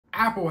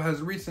Apple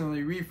has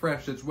recently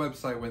refreshed its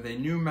website with a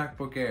new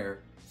MacBook Air,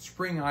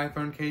 spring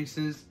iPhone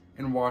cases,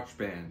 and watch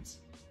bands.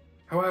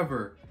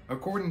 However,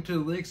 according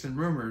to leaks and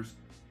rumors,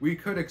 we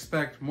could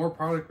expect more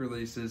product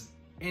releases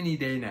any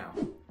day now.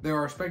 There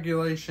are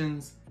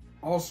speculations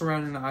all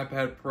surrounding the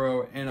iPad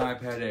Pro and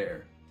iPad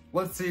Air.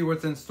 Let's see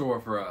what's in store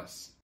for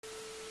us.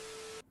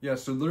 Yeah,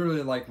 so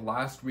literally like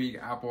last week,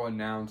 Apple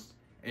announced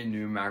a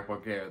new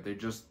MacBook Air. They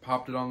just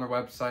popped it on their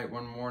website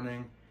one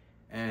morning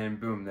and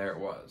boom, there it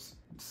was.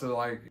 So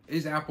like,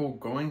 is Apple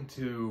going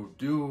to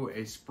do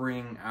a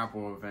spring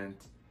Apple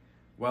event?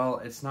 Well,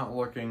 it's not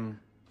looking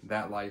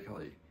that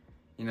likely.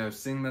 You know,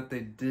 seeing that they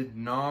did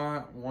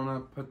not want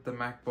to put the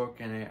MacBook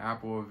in an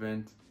Apple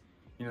event,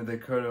 you know, they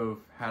could have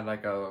had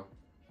like a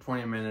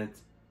 20-minute,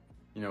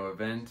 you know,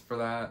 event for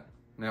that.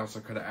 And they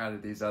also could have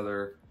added these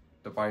other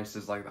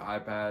devices like the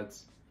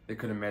iPads. They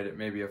could have made it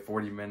maybe a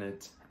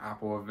 40-minute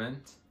Apple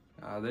event.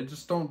 They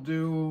just don't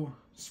do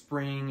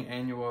spring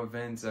annual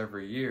events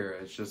every year.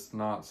 It's just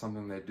not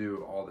something they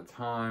do all the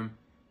time.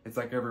 It's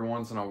like every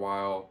once in a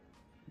while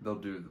they'll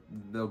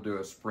do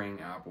a spring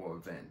Apple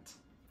event.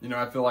 You know,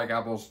 I feel like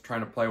Apple's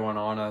trying to play one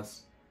on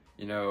us.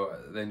 You know,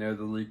 they know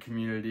the leak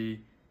community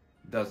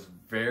does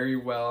very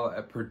well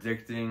at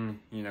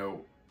predicting, you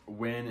know,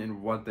 when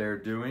and what they're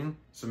doing.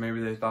 So maybe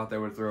they thought they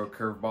would throw a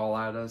curveball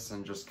at us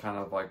and just kind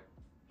of like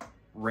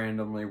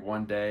randomly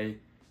one day,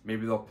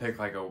 maybe they'll pick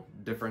like a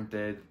different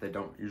day that they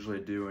don't usually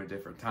do in a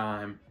different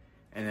time,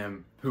 and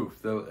then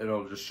poof,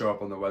 it'll just show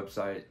up on the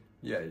website.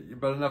 Yeah,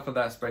 but enough of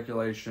that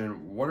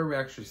speculation. What are we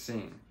actually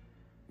seeing?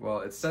 Well,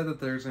 it's said that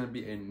there's going to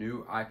be a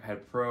new iPad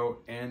Pro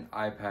and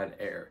iPad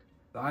Air.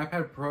 The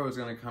iPad Pro is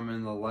going to come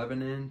in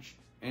 11-inch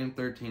and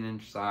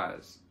 13-inch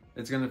size.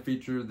 It's going to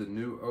feature the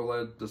new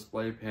OLED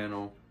display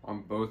panel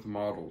on both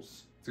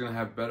models. It's going to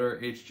have better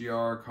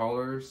HDR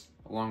colors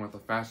along with a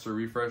faster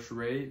refresh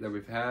rate that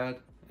we've had,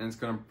 and it's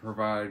going to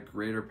provide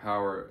greater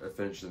power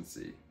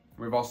efficiency.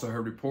 We've also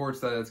heard reports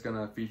that it's going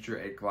to feature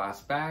a glass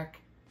back,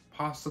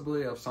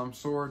 possibly of some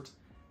sort,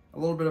 a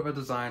little bit of a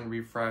design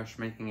refresh,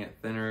 making it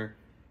thinner,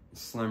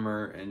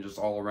 slimmer, and just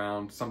all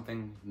around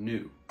something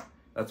new.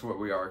 That's what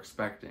we are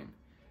expecting,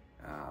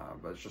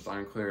 but it's just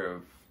unclear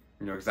of,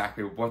 you know,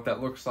 exactly what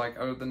that looks like,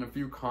 other than a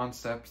few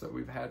concepts that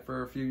we've had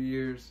for a few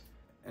years.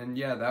 And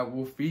yeah, that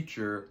will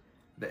feature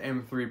the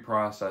M3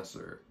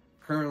 processor.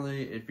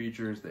 Currently, it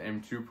features the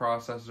M2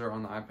 processor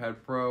on the iPad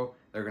Pro.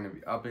 They're going to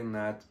be upping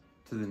that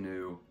to the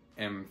new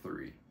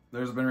M3.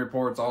 There's been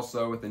reports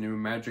also with the new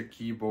Magic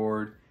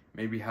Keyboard,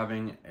 maybe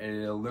having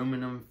an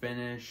aluminum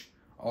finish,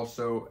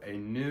 also a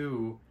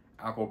new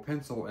Apple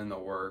Pencil in the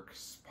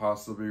works,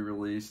 possibly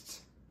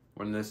released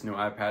when this new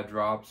iPad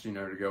drops, you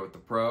know, to go with the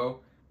Pro.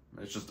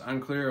 It's just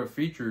unclear of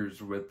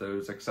features with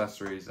those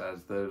accessories,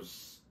 as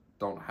those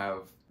don't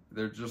have,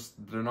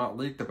 they're not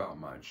leaked about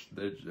much.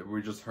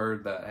 We just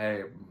heard that,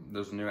 hey,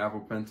 there's a new Apple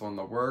Pencil in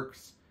the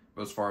works,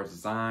 but as far as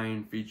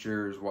design,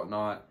 features,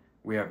 whatnot,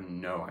 we have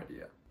no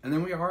idea. And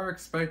then we are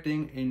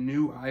expecting a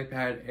new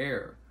iPad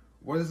Air.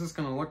 What is this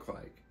going to look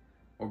like?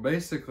 Well,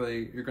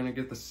 basically, you're going to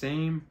get the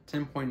same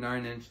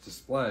 10.9-inch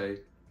display,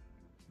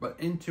 but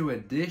into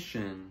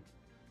addition,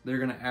 they're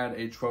going to add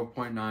a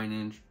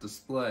 12.9-inch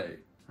display.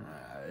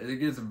 It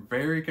gets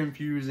very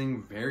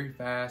confusing very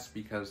fast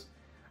because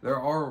there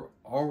are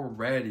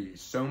already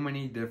so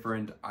many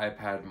different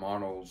iPad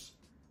models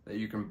that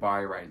you can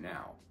buy right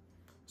now.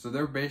 So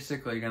they're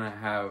basically going to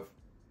have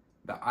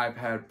the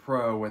iPad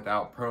Pro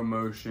without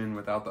ProMotion,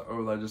 without the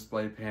OLED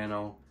display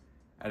panel,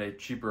 at a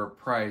cheaper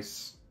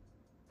price.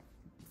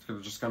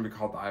 It's just going to be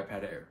called the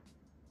iPad Air.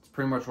 It's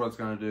pretty much what it's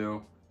going to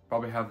do.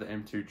 Probably have the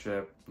M2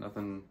 chip.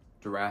 Nothing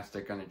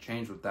drastic going to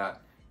change with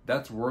that.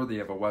 That's worthy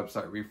of a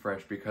website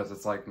refresh because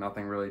it's like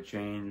nothing really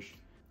changed.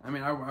 I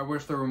mean, I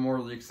wish there were more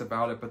leaks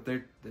about it, but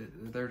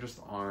there just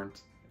aren't.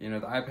 You know,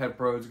 the iPad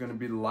Pro is going to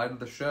be the light of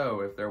the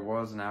show if there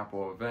was an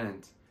Apple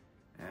event.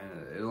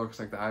 And it looks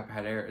like the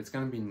iPad Air, it's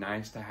going to be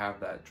nice to have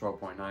that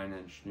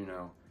 12.9-inch, you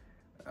know,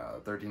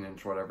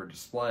 13-inch whatever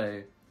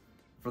display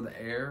for the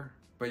Air.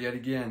 But yet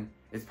again,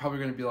 it's probably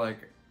going to be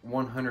like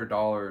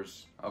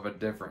 $100 of a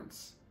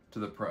difference to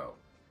the Pro.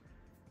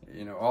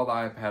 You know, all the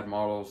iPad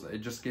models, it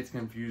just gets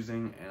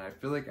confusing, and I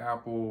feel like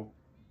Apple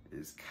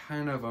is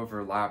kind of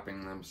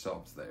overlapping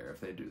themselves there if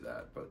they do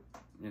that. But,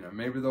 you know,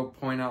 maybe they'll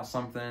point out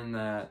something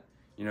that,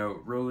 you know,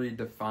 really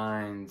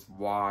defines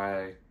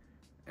why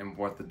and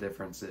what the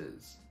difference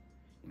is.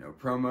 You know,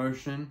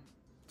 ProMotion,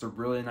 it's a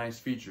really nice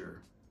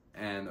feature,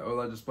 and the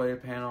OLED display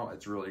panel,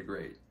 it's really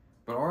great.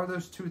 But are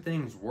those two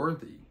things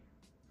worthy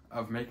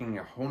of making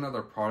a whole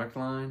nother product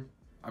line?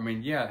 I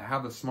mean, yeah,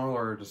 have the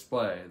smaller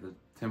display,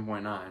 the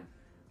 10.9,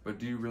 but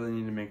do you really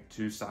need to make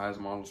two size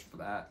models for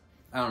that?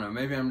 I don't know,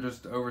 maybe I'm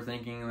just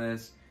overthinking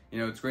this. You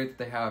know, it's great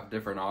that they have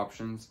different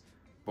options,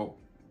 but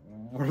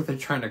what are they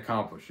trying to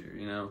accomplish here,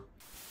 you know?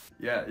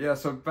 Yeah,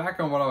 so back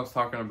on what I was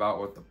talking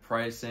about with the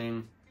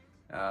pricing,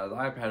 the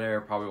iPad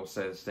Air probably will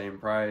stay the same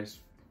price,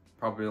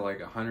 probably like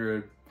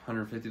 $100,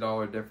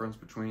 $150 difference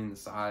between the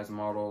size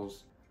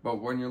models. But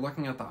when you're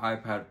looking at the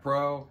iPad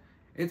Pro,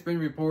 it's been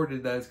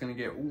reported that it's going to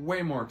get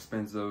way more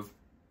expensive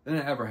than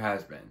it ever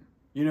has been.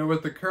 You know,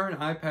 with the current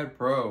iPad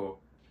Pro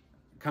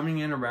coming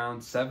in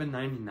around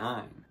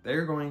 $799,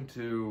 they're going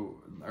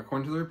to,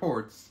 according to the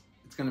reports,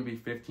 it's going to be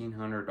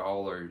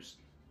 $1,500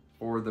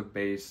 for the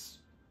base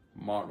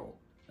model.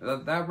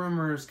 That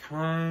rumor is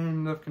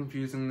kind of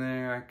confusing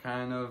there. I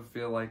kind of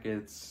feel like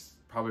it's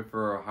probably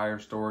for a higher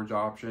storage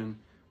option.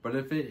 But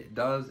if it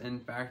does in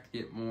fact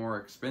get more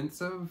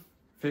expensive,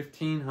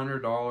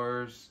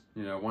 $1,500,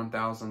 you know,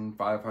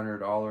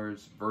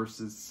 $1,500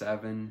 versus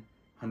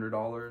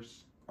 $700,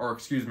 or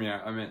excuse me,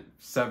 I meant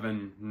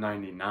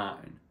 $799.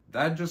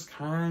 That just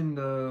kind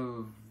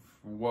of,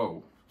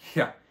 whoa,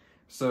 yeah.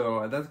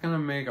 So that's gonna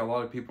make a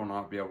lot of people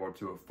not be able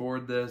to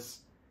afford this.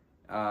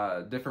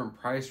 Different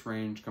price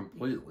range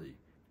completely.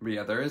 But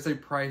yeah, there is a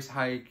price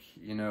hike,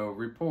 you know,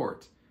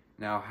 report.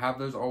 Now, have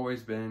those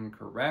always been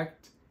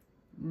correct?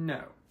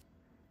 No.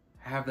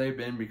 Have they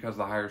been because of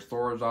the higher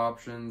storage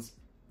options?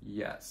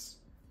 Yes.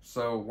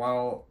 So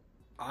while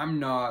I'm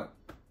not,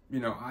 you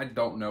know, I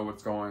don't know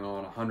what's going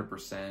on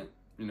 100%,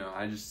 you know,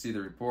 I just see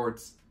the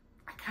reports,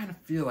 I kind of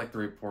feel like the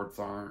reports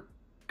aren't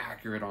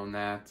accurate on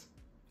that.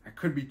 I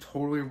could be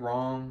totally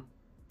wrong,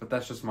 but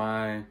that's just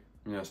my, you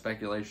know,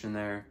 speculation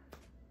there.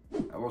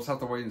 We'll just have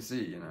to wait and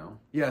see, you know.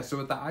 Yeah, so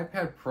with the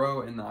iPad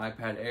Pro and the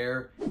iPad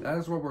Air, that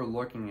is what we're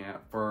looking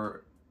at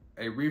for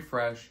a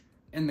refresh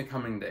in the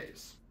coming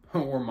days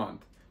or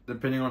month,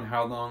 depending on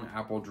how long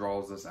Apple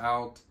draws this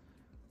out,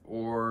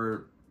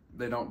 or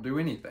they don't do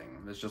anything.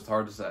 It's just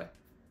hard to say.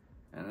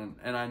 And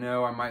I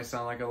know I might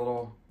sound like a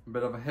little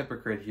bit of a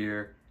hypocrite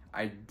here.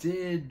 I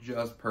did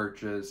just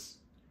purchase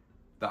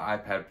the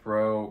iPad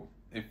Pro.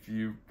 If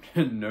you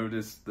can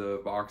notice the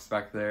box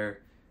back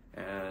there,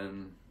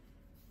 and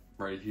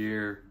right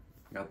here,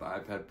 got the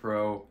iPad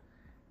Pro.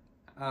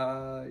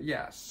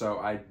 Yeah, so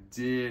I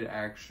did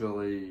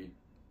actually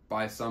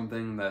buy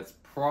something that's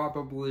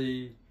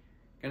probably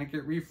gonna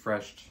get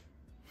refreshed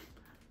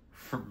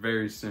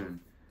very soon.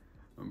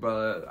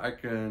 But I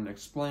can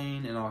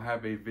explain, and I'll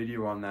have a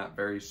video on that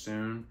very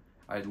soon.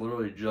 I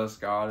literally just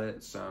got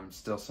it, so I'm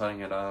still setting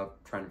it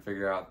up, trying to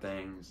figure out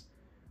things.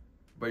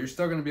 But you're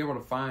still gonna be able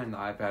to find the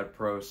iPad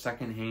Pro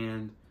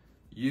secondhand,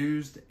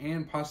 used,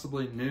 and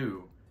possibly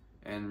new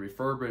and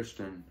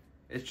refurbished. And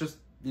it's just,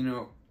 you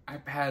know,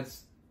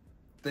 iPads,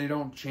 they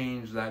don't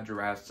change that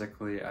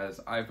drastically as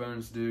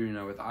iPhones do. You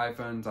know, with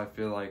iPhones, I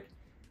feel like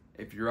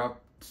if you're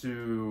up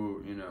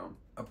to, you know,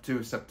 up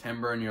to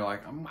September and you're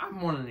like,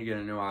 I'm wanting to get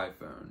a new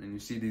iPhone, and you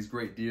see these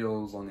great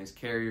deals on these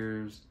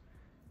carriers,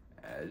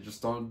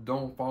 just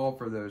don't fall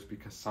for those,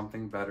 because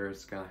something better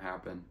is gonna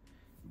happen.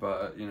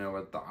 But, you know,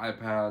 with the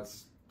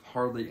iPads,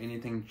 hardly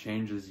anything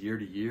changes year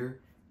to year.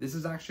 This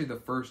is actually the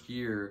first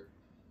year,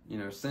 you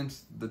know,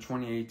 since the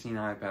 2018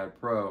 iPad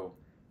Pro,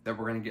 that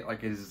we're going to get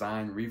like a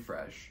design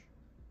refresh,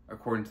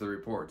 according to the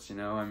reports, you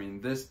know? I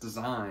mean, this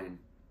design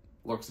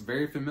looks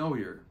very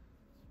familiar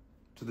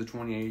to the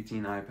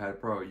 2018 iPad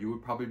Pro. You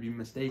would probably be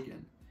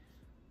mistaken,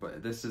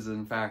 but this is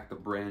in fact the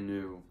brand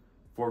new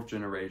 4th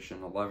generation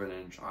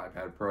 11-inch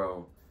iPad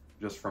Pro,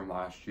 just from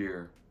last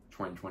year,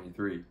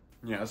 2023.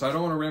 Yeah, so I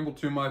don't want to ramble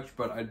too much,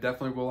 but I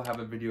definitely will have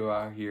a video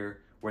out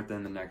here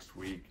within the next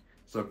week,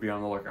 so be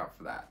on the lookout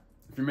for that.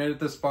 If you made it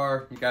this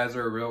far, you guys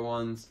are real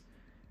ones.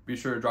 Be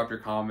sure to drop your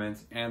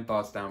comments and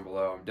thoughts down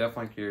below. I'm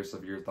definitely curious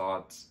of your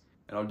thoughts,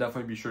 and I'll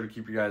definitely be sure to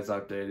keep you guys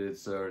updated,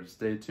 so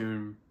stay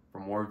tuned for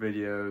more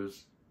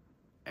videos.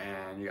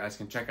 And you guys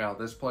can check out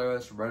this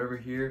playlist right over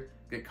here.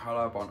 Get caught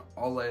up on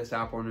all the latest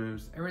Apple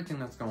news, everything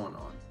that's going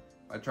on.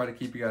 I try to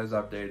keep you guys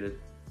updated.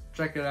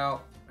 Check it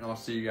out, and I'll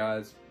see you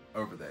guys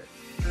over there.